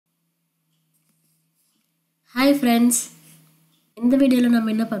Hi friends, இந்த வீடியோல நம்ம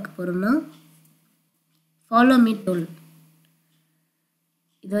என்ன பார்க்க போறோம்னா follow me tool.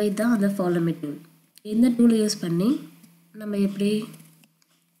 இதான் அந்த follow me tool. இந்த tool யூஸ் பண்ணி நம்ம எப்படி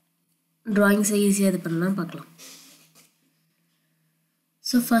drawings ஈஸியா இது பண்ணலாம் பார்க்கலாம்.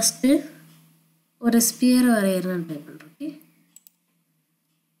 So first ஒரு sphere வரையறேன்னு ட்ரை பண்றோம். ஓகே.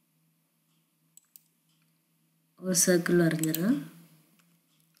 ஒரு சர்க்கிள் வரையறேன்.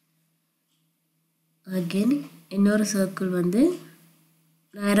 Again இன்னொரு சர்க்கிள் வந்து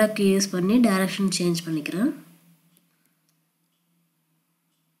arrow key யூஸ் பண்ணி direction change பண்ணிக்கிறேன்.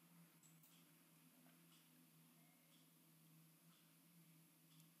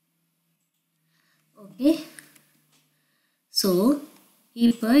 ஓகே. சோ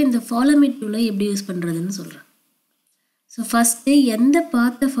இப்போ இந்த follow me tool எப்படி யூஸ் பண்றதுன்னு சொல்றேன். சோ ஃபர்ஸ்ட் எந்த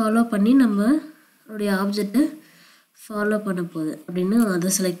பாத்தை ஃபாலோ பண்ணி நம்மளுடைய ஆப்ஜெக்ட்டை ஃபாலோ பண்ண போகுது அப்படினு அதை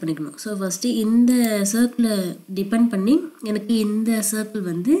செலக்ட் பண்ணிக்கணும். சோ ஃபர்ஸ்ட் இந்த சர்க்கிளை டிபெண்ட் பண்ணி எனக்கு இந்த சர்க்கிள்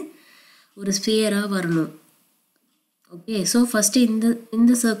வந்து ஒரு ஸ்பியரா வரணும். ஓகே. சோ ஃபர்ஸ்ட்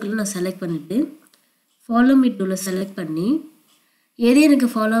இந்த சர்க்கிளை நான் செலக்ட் பண்ணிட்டு follow me tool செலக்ட் பண்ணி எது எனக்கு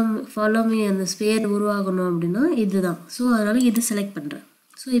follow me அந்த ஸ்பியர் உருவாகணும் அப்படினா இதுதான். சோ அதனால இது செலக்ட் பண்றேன்.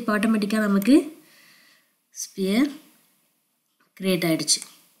 சோ இப்போ ஆட்டோமேட்டிக்கா நமக்கு ஸ்பியர் கிரியேட் ஆயிடுச்சு.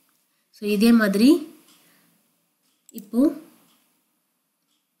 சோ இதே மாதிரி இப்போ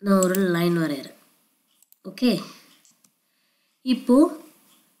நான் ஒரு லைன் வரையறேன். ஓகே. இப்போ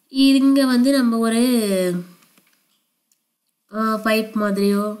இங்க வந்து நம்ம ஒரு பைப்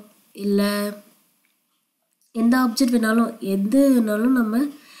மாதிரியோ இல்ல எந்த ஆப்ஜெக்ட் வேணாலும் எதுனாலும் நம்ம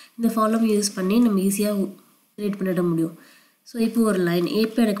இந்த follow me யூஸ் பண்ணி நம்ம ஈஸியா கிரியேட் பண்ணிட முடியும். சோ இப்போ ஒரு லைன்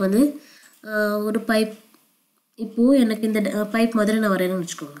இப்போ எனக்கு வந்து ஒரு பைப் இப்போ எனக்கு இந்த பைப் மாதிரி நான் வரையறேன்னு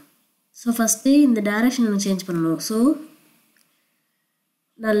வெச்சுக்கோங்க. சோ ஃபர்ஸ்ட் இந்த டைரக்ஷன் நான் சேஞ்ச் பண்ணனும். சோ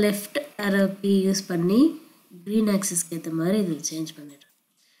நான் லெஃப்ட் arrow key யூஸ் பண்ணி green axis க்கு ஏத்த மாதிரி இது சேஞ்ச் பண்ணிடுறேன்.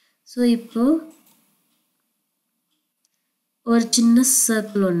 சோ இப்போ ஒரு சின்ன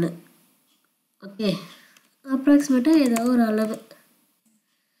சர்க்கிள் ஒன்னு. ஓகே. அப்ராக்ஸிமேட்டா ஏதோ ஒரு அளவு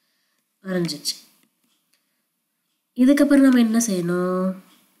வரைஞ்சிச்சு. இதுக்கு அப்புறம் நாம என்ன செய்யணும்?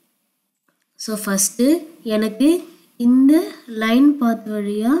 சோ ஃபர்ஸ்ட் எனக்கு இந்த லைன் பாத்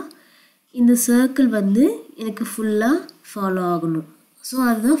வழியா இந்த சர்க்கிள் வந்து எனக்கு ஃபுல்லா ஃபாலோ ஆகணும். சோ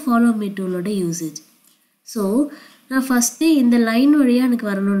அதுதான் follow me tool ஓட யூசேஜ். சோ நான் ஃபர்ஸ்ட் இந்த லைன் வழியா எனக்கு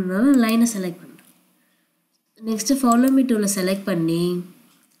வரணும்னா லைனை செலக்ட் பண்றேன். Next follow me tool select பண்ணி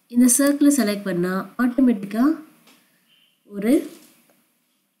இந்த சர்க்கிளை செலக்ட் பண்ணா ஆட்டோமேட்டிக்கா ஒரு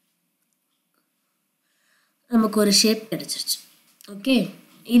நமக்கு ஒரு ஷேப் கிடைச்சிருச்சு. ஓகே.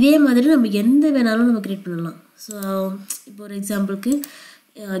 இதே மாதிரி நம்ம எந்த வேணாலும் நம்ம கிரியேட் பண்ணலாம். சோ இப்போ ஒரு எக்ஸாம்பிளுக்கு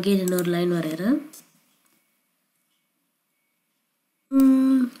அகைன் இன்னொரு லைன் வரையறேன்.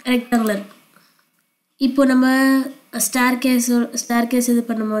 ரெக்டாங்குலர். இப்போ நம்ம ஸ்டேர்கேஸ் இது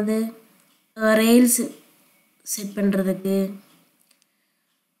பண்ணும்போது ரெயில்ஸ் செட் பண்றதுக்கு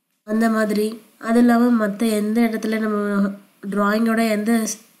அந்த மாதிரி அது இல்லாம மத்த எந்த இடத்துல நம்ம டிராயிங்கோட எந்த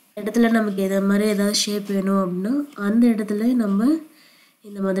இடத்துல நமக்கு ஏதா மாதிரி ஏதாவது ஷேப் வேணும் அப்படினா அந்த இடத்துல நம்ம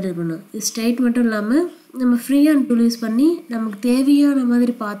இந்த மாதிரி இருக்கணும். இது ஸ்ட்ரைட் மட்டும் இல்லாம நம்ம ஃப்ரீ ஹேண்ட் டூல் யூஸ் பண்ணி நமக்கு தேவையான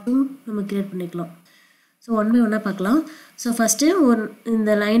மாதிரி பார்த்தும் நம்ம கிரியேட் பண்ணிக்கலாம். சோ ஒன் பை ஒன்னா பார்க்கலாம். சோ ஃபர்ஸ்ட்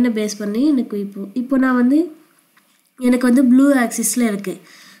இந்த லைனை பேஸ் பண்ணி இப்போ நான் வந்து எனக்கு வந்து ப்ளூ ஆக்சிஸ்ல இருக்கு.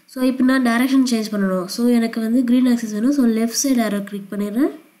 சோ இப்போ நான் டைரக்ஷன் சேஞ்ச் பண்ணனும். சோ எனக்கு வந்து green ஆக்சிஸ் வேணும். So left side arrow click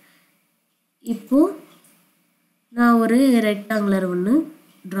பண்ணிறேன். இப்போ நான் ஒரு ரெக்டாங்குலர் ஒன்னு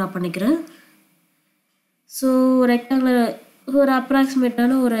டிரா பண்ணிக்கிறேன். சோ ரெக்டாங்குலர் ஒரு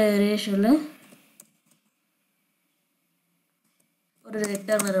அப்ராக்ஸிமேட்டான ஒரு ரேஷியோல ஒரு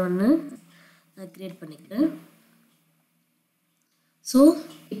ரெக்டாங்குலர் ஒன்னு நான் கிரியேட் பண்ணிக்கிறேன். சோ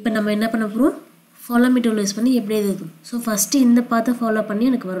இப்போ நம்ம என்ன பண்ண போறோம்? follow me tool யூஸ் பண்ணி எப்படி இது? சோ ஃபர்ஸ்ட் இந்த பாத்தை ஃபாலோ பண்ணி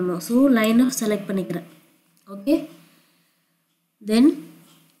எனக்கு வரணும். சோ லைனை செலக்ட் பண்ணிக்கிறேன். ஓகே. தென்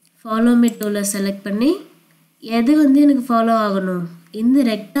follow me tool செலக்ட் பண்ணி எது வந்து எனக்கு ஃபாலோ ஆகணும்? இந்த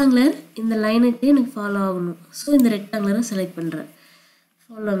ரெக்டாங்குலர் இந்த லைனுக்கு எனக்கு ஃபாலோ ஆகணும். சோ இந்த ரெக்டாங்குலரை செலக்ட் பண்றேன்.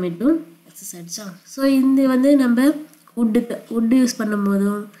 follow me tool exercise. So இந்த வந்து நம்ம wood யூஸ்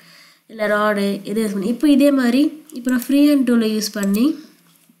பண்ணும்போதும் இல்ல ராட் எது யூஸ் பண்ணி இப்போ இதே மாதிரி இப்போ நான் ஃப்ரீ ஹேண்ட் டூலை யூஸ் பண்ணி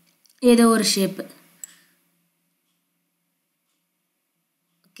ஏதோ ஒரு ஷேப்.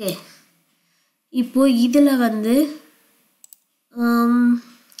 ஓகே. இப்போ இதுல வந்து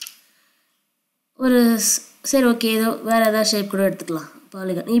ஒரு சரி ஓகே ஏதோ வேற ஏதாவது ஷேப் கூட எடுத்துக்கலாம்.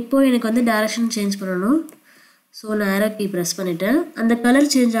 பாலிகான். இப்போ எனக்கு வந்து டைரக்ஷன் சேஞ்ச் பண்ணனும். சோ நான் arrow key பிரஸ் பண்ணிட்டேன். அந்த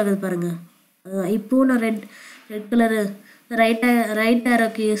கலர் சேஞ்ச் ஆகுது பாருங்க. இப்போ நான் red colour right arrow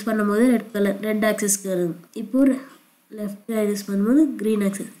key use பண்ணும்போது ரெட் ஆக்சிஸ்க்கு இப்போ லெஃப்ட் யூஸ் பண்ணும்போது க்ரீன்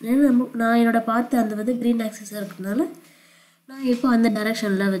ஆக்சிஸ். ஏன்னா நான் என்னோடய பார்த்து அந்த வந்து க்ரீன் ஆக்சிஸாக இருக்கிறதுனால நான் இப்போ அந்த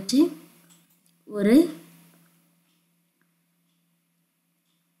டைரெக்ஷனில் வச்சு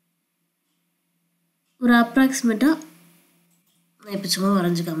ஒரு அப்ராக்சிமேட்டாக நான் இப்போ சும்மா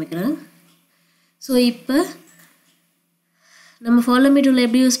வரைஞ்சி காமிக்கிறேன். ஸோ இப்போ நம்ம ஃபாலோ மீ டூலை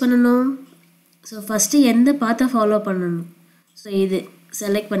எப்படி யூஸ் பண்ணணும்? ஸோ ஃபஸ்ட்டு எந்த பாத்தை ஃபாலோ பண்ணணும்? ஸோ இது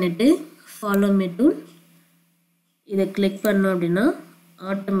செலக்ட் பண்ணிவிட்டு ஃபாலோ மீ டூல் இதை கிளிக் பண்ணோம் அப்படின்னா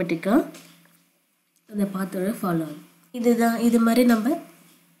ஆட்டோமேட்டிக்காக அந்த பாத்தோட ஃபாலோ ஆகும். இதுதான் இது மாதிரி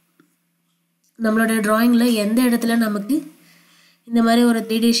நம்மளோட ட்ராயிங்கில் எந்த இடத்துல நமக்கு இந்த மாதிரி ஒரு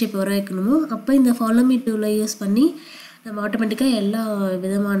 3D ஷேப் வர வைக்கணுமோ அப்போ இந்த ஃபாலோ மீ டூலை யூஸ் பண்ணி நம்ம ஆட்டோமேட்டிக்காக எல்லா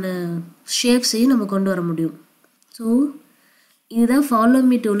விதமான ஷேப்ஸையும் நம்ம கொண்டு வர முடியும். ஸோ இதுதான் ஃபாலோ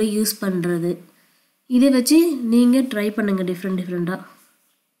மீ டூலை யூஸ் பண்ணுறது. இதை வச்சு நீங்கள் ட்ரை பண்ணுங்கள் டிஃப்ரெண்ட்டாக.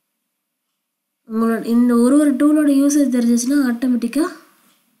 உங்களோட இந்த ஒரு டூலோட யூசேஜ் தெரிஞ்சிச்சுன்னா ஆட்டோமேட்டிக்காக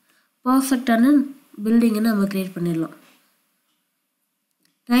பர்ஃபெக்டான பில்டிங்கை நம்ம க்ரியேட் பண்ணிடலாம்.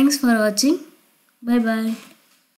 தேங்க்ஸ் ஃபார் வாட்சிங். Bye bye.